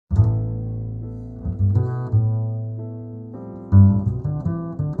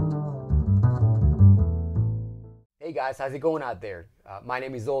Hey guys, how's it going out there? My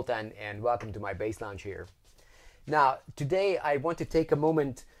name is Zoltan and welcome to my bass lounge here. Now, today I want to take a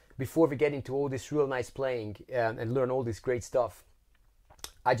moment before we get into all this real nice playing and learn all this great stuff.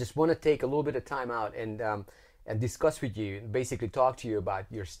 I just want to take a little bit of time out and discuss with you, basically talk to you about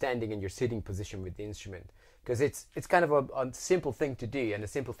your standing and your sitting position with the instrument. Because it's kind of a simple thing to do and a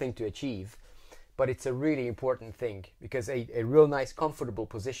simple thing to achieve, but it's a really important thing because a real nice comfortable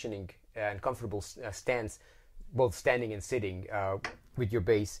positioning and comfortable stance, both standing and sitting with your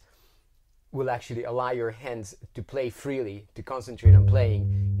bass, will actually allow your hands to play freely, to concentrate on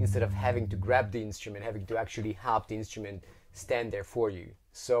playing instead of having to grab the instrument, having to actually help the instrument stand there for you.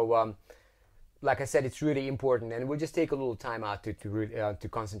 So like I said, it's really important, and we'll just take a little time out to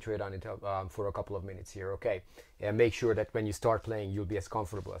concentrate on it for a couple of minutes here, okay? And make sure that when you start playing, you'll be as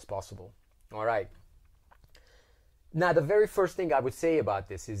comfortable as possible. All right. Now, the very first thing I would say about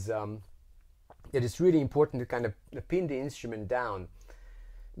this is it is really important to kind of pin the instrument down,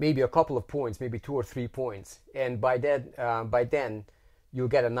 maybe a couple of points, maybe 2 or 3 points, and by then you'll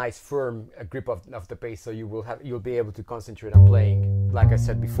get a nice firm grip of the bass, so you'll be able to concentrate on playing, like I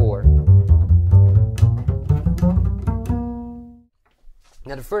said before.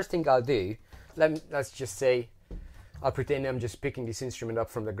 Now, the first thing I'll do, let's just say, I'll pretend I'm just picking this instrument up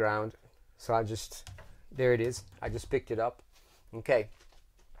from the ground. So there it is. I just picked it up. Okay,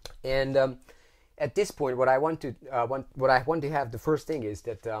 and at this point, what I want to have, the first thing is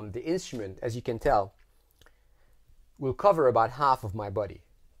that the instrument, as you can tell, will cover about half of my body,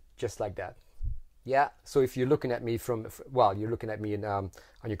 just like that. Yeah. So if you're looking at me you're looking at me on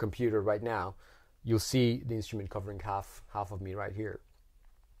your computer right now, you'll see the instrument covering half of me right here.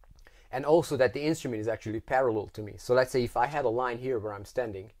 And also that the instrument is actually parallel to me. So let's say if I had a line here where I'm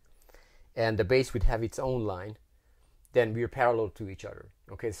standing, and the bass would have its own line, then we're parallel to each other.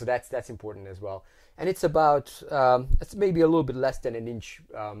 Okay, so that's important as well. And it's about it's maybe a little bit less than an inch,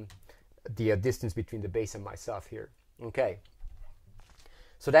 the distance between the bass and myself here. Okay,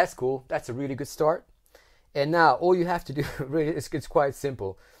 so that's cool. That's a really good start. And now all you have to do really it's quite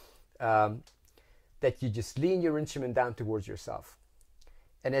simple. That you just lean your instrument down towards yourself,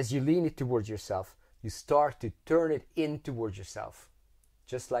 and as you lean it towards yourself, you start to turn it in towards yourself,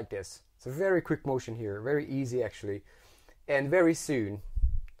 just like this. It's a very quick motion here, very easy actually, and very soon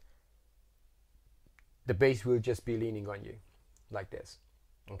the bass will just be leaning on you like this.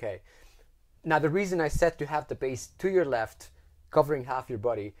 Okay, now the reason I said to have the bass to your left covering half your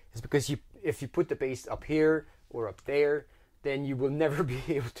body is because if you put the bass up here or up there, then you will never be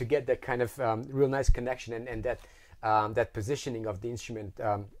able to get that kind of real nice connection and that positioning of the instrument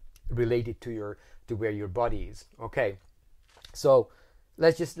related to where your body is. Okay, so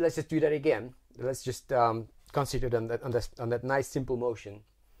let's just do that again. Let's just concentrate on that nice simple motion.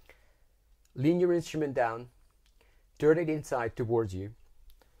 Lean your instrument down, turn it inside towards you,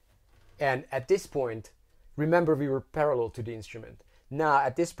 and at this point, remember we were parallel to the instrument. Now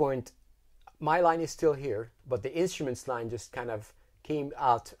at this point, my line is still here, but the instrument's line just kind of came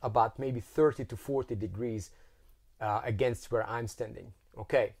out about maybe 30 to 40 degrees against where I'm standing.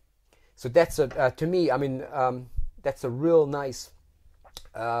 Okay, so that's to me, I mean, that's a real nice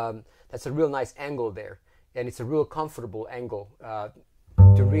angle there, and it's a real comfortable angle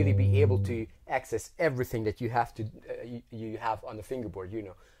to really be able to access everything that you have on the fingerboard. You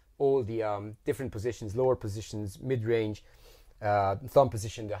know, all the different positions, lower positions, mid range, thumb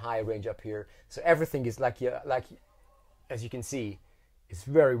position, the high range up here. So everything is like as you can see, it's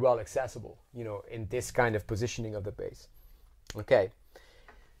very well accessible, you know, in this kind of positioning of the bass. Okay,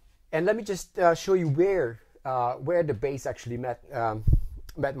 and let me just show you where the bass actually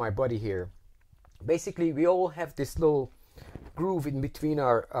met my body here. Basically, we all have this little groove in between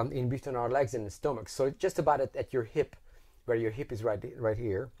our legs and the stomach. So it's just about at your hip, where your hip is right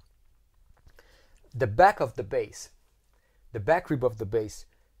here. The back of the bass, the back rib of the bass,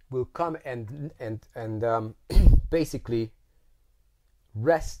 will come and basically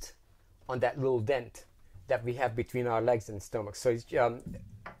rest on that little dent that we have between our legs and stomach. So it's,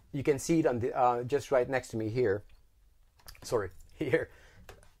 you can see it on the just right next to me here. Sorry, here.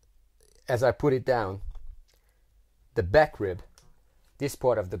 As I put it down, the back rib, this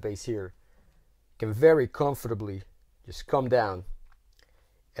part of the bass here, can very comfortably just come down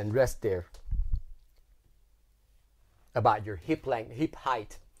and rest there about your hip length, hip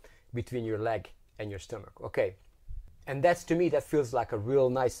height between your leg and your stomach. Okay, and that's, to me, that feels like a real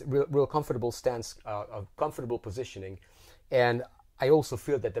nice, real comfortable stance, of comfortable positioning. And I also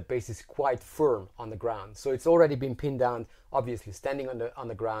feel that the bass is quite firm on the ground. So it's already been pinned down, obviously standing on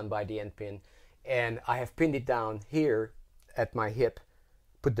the ground by the end pin, and I have pinned it down here at my hip,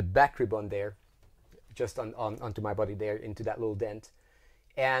 put the back rib on there, just onto my body there, into that little dent.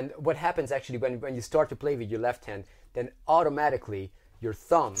 And what happens actually when you start to play with your left hand, then automatically your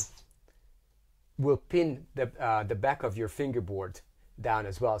thumb will pin the back of your fingerboard down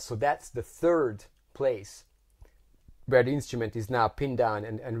as well. So that's the third place where the instrument is now pinned down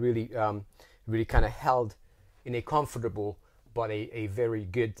and really really kind of held in a comfortable but a very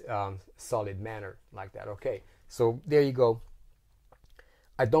good solid manner like that. Okay, so there you go.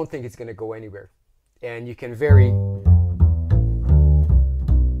 I don't think it's going to go anywhere, and you can vary.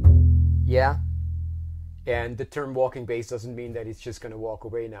 Yeah, and the term walking bass doesn't mean that it's just going to walk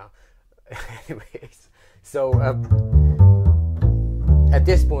away now. Anyways, so at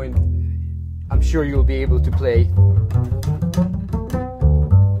this point I'm sure you'll be able to play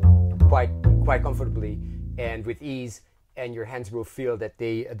quite comfortably and with ease, and your hands will feel that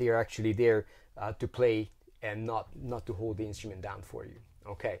they are actually there to play and not to hold the instrument down for you.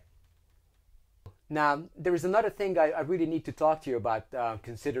 Okay. Now there is another thing I really need to talk to you about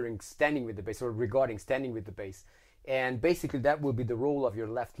considering standing with the bass, or regarding standing with the bass, and basically that will be the role of your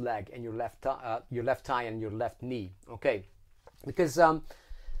left leg and your left thigh and your left knee. Okay, because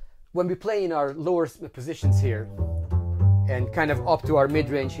when we play in our lower positions here and kind of up to our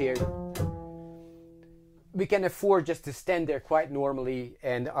mid-range here, we can afford just to stand there quite normally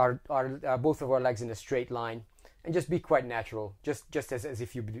and our both of our legs in a straight line and just be quite natural, just as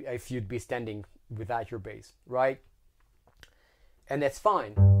if you'd be standing without your bass, right? And that's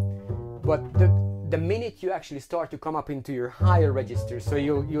fine. But the minute you actually start to come up into your higher registers, so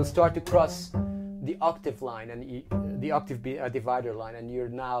you'll start to cross the octave line and the octave divider line, and you're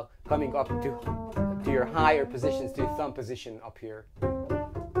now coming up to your higher positions, to your thumb position up here.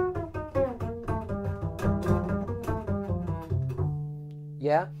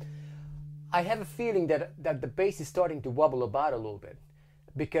 Yeah, I have a feeling that the bass is starting to wobble about a little bit,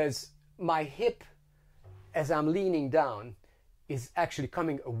 because my hip, as I'm leaning down, is actually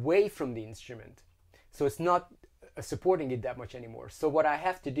coming away from the instrument. So it's not supporting it that much anymore. So what I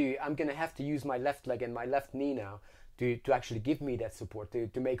have to do, I'm going to have to use my left leg and my left knee now to actually give me that support,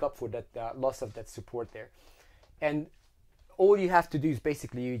 to make up for that loss of that support there. And all you have to do is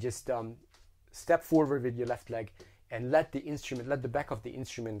basically you just step forward with your left leg and let the back of the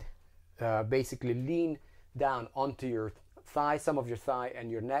instrument basically lean down onto your thigh, some of your thigh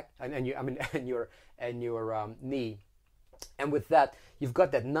and your neck, and your knee. And with that, you've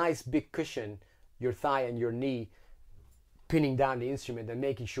got that nice big cushion, your thigh and your knee, pinning down the instrument and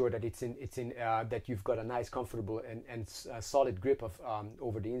making sure that that you've got a nice, comfortable and solid grip of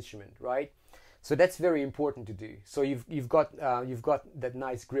over the instrument, right? So that's very important to do. So you've got that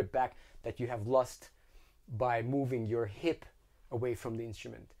nice grip back that you have lost by moving your hip away from the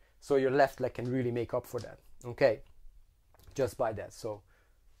instrument. So your left leg can really make up for that. Okay, just by that. So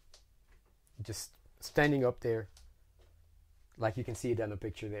just standing up there, like you can see it on the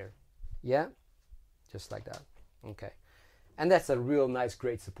picture there. Yeah, just like that. Okay, and that's a real nice,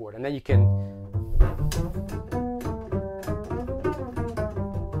 great support. And then you can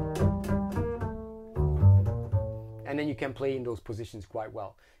play in those positions quite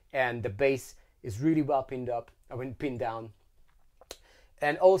well. And the bass is really well pinned down.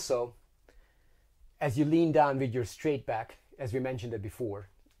 And also, as you lean down with your straight back, as we mentioned it before,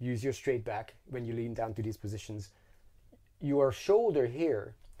 use your straight back when you lean down to these positions. Your shoulder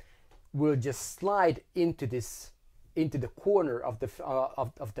here will just slide into the corner of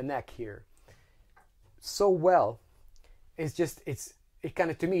the neck here so well. It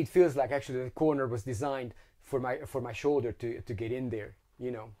kind of, to me, it feels like actually the corner was designed for my shoulder to get in there,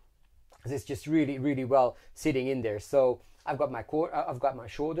 you know. It's just really, really well sitting in there. So I've got my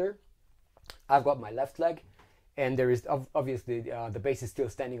shoulder, I've got my left leg, and there is obviously the bass is still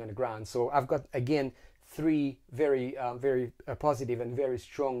standing on the ground. So I've got, again, three very positive and very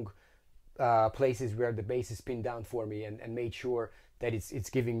strong places where the bass is pinned down for me, and made sure that it's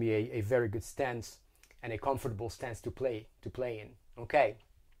giving me a very good stance and a comfortable stance to play in. Okay,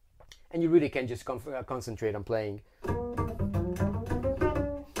 and you really can just concentrate on playing.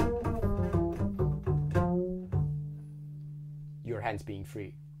 Your hands being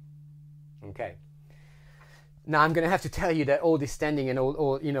free. Okay. Now I'm gonna have to tell you that all this standing and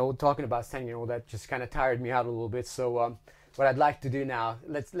all talking about standing and all that just kind of tired me out a little bit. So what I'd like to do now,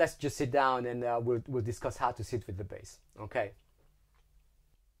 let's just sit down and we'll discuss how to sit with the bass. Okay.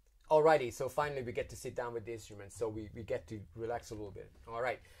 Alrighty, so finally we get to sit down with the instrument, so we get to relax a little bit.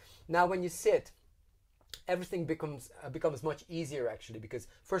 Alright, now when you sit, everything becomes much easier actually, because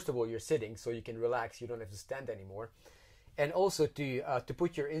first of all you're sitting, so you can relax, you don't have to stand anymore. And also to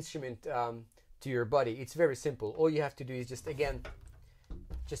put your instrument to your body, it's very simple. All you have to do is just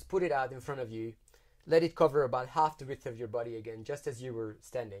put it out in front of you, Let it cover about half the width of your body again, just as you were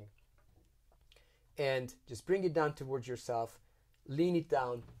standing. And just bring it down towards yourself, lean it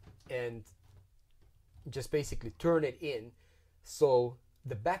down, and just basically turn it in so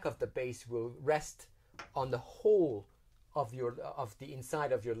the back of the bass will rest on the whole of the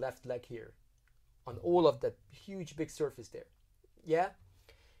inside of your left leg here, on all of that huge big surface there. Yeah?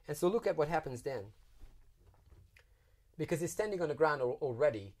 And so look at what happens then. Because it's standing on the ground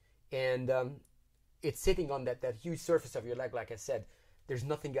already, and it's sitting on that huge surface of your leg, like I said. There's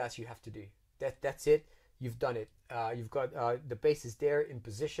nothing else you have to do. That's it. You've done it. You've got the bass is there in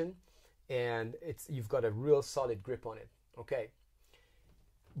position, and you've got a real solid grip on it. Okay.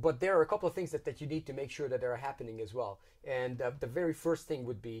 But there are a couple of things that you need to make sure that are happening as well. And the very first thing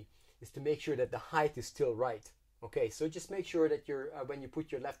is to make sure that the height is still right. Okay. So just make sure that when you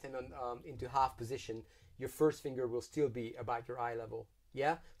put your left hand into half position, your first finger will still be about your eye level.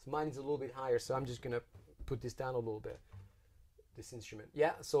 Yeah. So mine is a little bit higher, so I'm just gonna put this down a little bit. This instrument.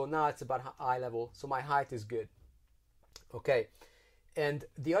 Yeah, so now it's about eye level, so my height is good. Okay, and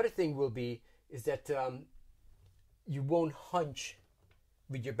the other thing is that you won't hunch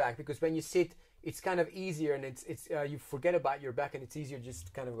with your back, because when you sit, it's kind of easier, and you forget about your back, and it's easier just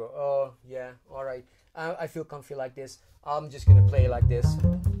to kind of go, oh yeah, all right, I feel comfy like this, I'm just gonna play like this.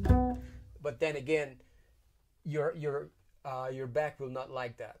 But then again, your back will not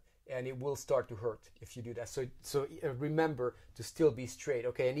like that, and it will start to hurt if you do that. So remember to still be straight,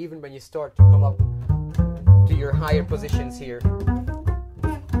 okay? And even when you start to come up to your higher positions here,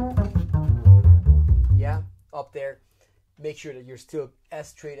 yeah, up there, make sure that you're still as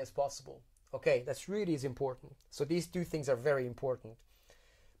straight as possible. Okay, that's really is important. So these two things are very important.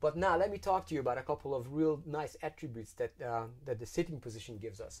 But now let me talk to you about a couple of real nice attributes that the sitting position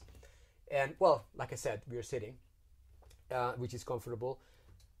gives us. And well, like I said, we are sitting, which is comfortable.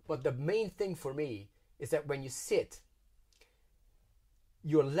 But the main thing for me is that when you sit,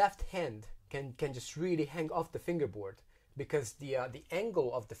 your left hand can just really hang off the fingerboard, because the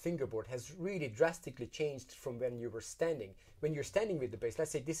angle of the fingerboard has really drastically changed from when you were standing. When you're standing with the bass,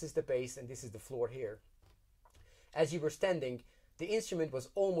 let's say this is the bass and this is the floor here. As you were standing, the instrument was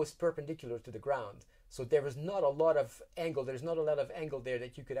almost perpendicular to the ground. So there was not a lot of angle. There's not a lot of angle there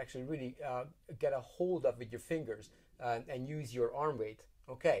that you could actually really get a hold of with your fingers and use your arm weight.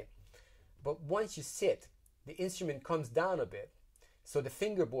 Okay. But once you sit, the instrument comes down a bit. So the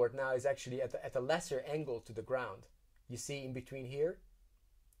fingerboard now is actually at a lesser angle to the ground. You see in between here?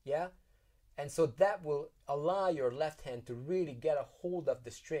 Yeah? And so that will allow your left hand to really get a hold of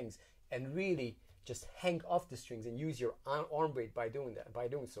the strings and really just hang off the strings and use your arm weight by doing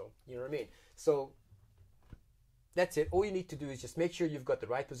so. You know what I mean? So that's it. All you need to do is just make sure you've got the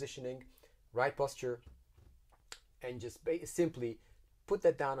right positioning, right posture, and just simply put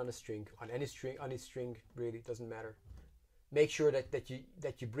that down on a string, on any string, really, it doesn't matter. Make sure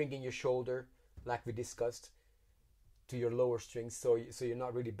that you bring in your shoulder, like we discussed, to your lower strings, so you're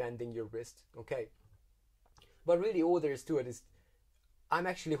not really bending your wrist. Okay. But really, all there is to it is, I'm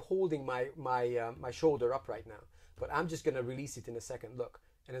actually holding my shoulder up right now, but I'm just gonna release it in a second. Look,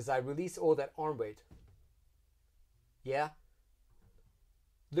 and as I release all that arm weight, yeah,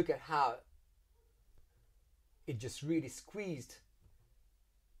 look at how it just really squeezed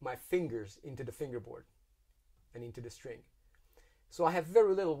my fingers into the fingerboard and into the string. So I have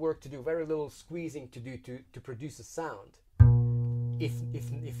very little work to do, very little squeezing to do to produce a sound,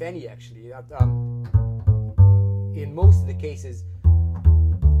 if any, actually. In most of the cases,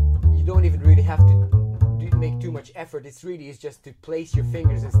 you don't even really have to make too much effort. It's just to place your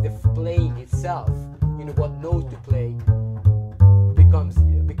fingers. It's the playing itself. You know what note to play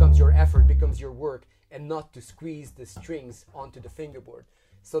becomes your effort, becomes your work, and not to squeeze the strings onto the fingerboard.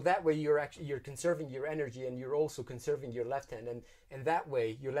 So that way you're conserving your energy, and you're also conserving your left hand, and that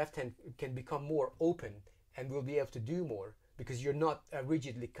way your left hand can become more open and will be able to do more, because you're not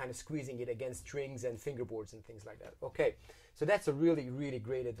rigidly kind of squeezing it against strings and fingerboards and things like that. Okay, so that's a really, really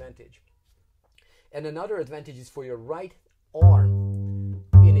great advantage. And another advantage is for your right arm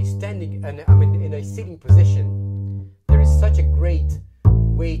in a sitting position. There is such a great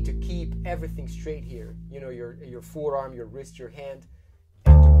way to keep everything straight here. You know, your forearm, your wrist, your hand,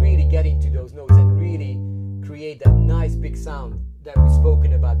 and to really get into those notes and really create that nice big sound that we've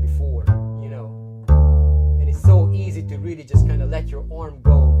spoken about before, you know. And it's so easy to really just kind of let your arm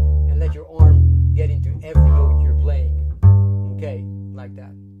go and let your arm get into every note you're playing. Okay, like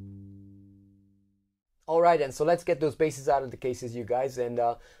that. Alright then, so let's get those basses out of the cases, you guys, and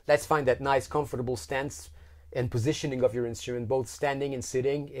let's find that nice comfortable stance and positioning of your instrument, both standing and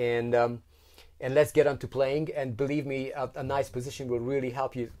sitting, and let's get on to playing. And believe me, a nice position will really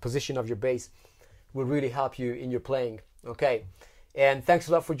help you, position of your bass will really help you in your playing. Okay, and thanks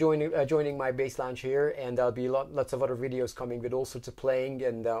a lot for joining my bass lounge here, and there'll be lots of other videos coming with all sorts of playing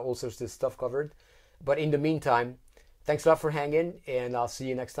and all sorts of stuff covered. But in the meantime, thanks a lot for hanging, and I'll see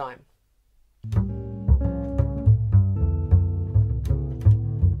you next time.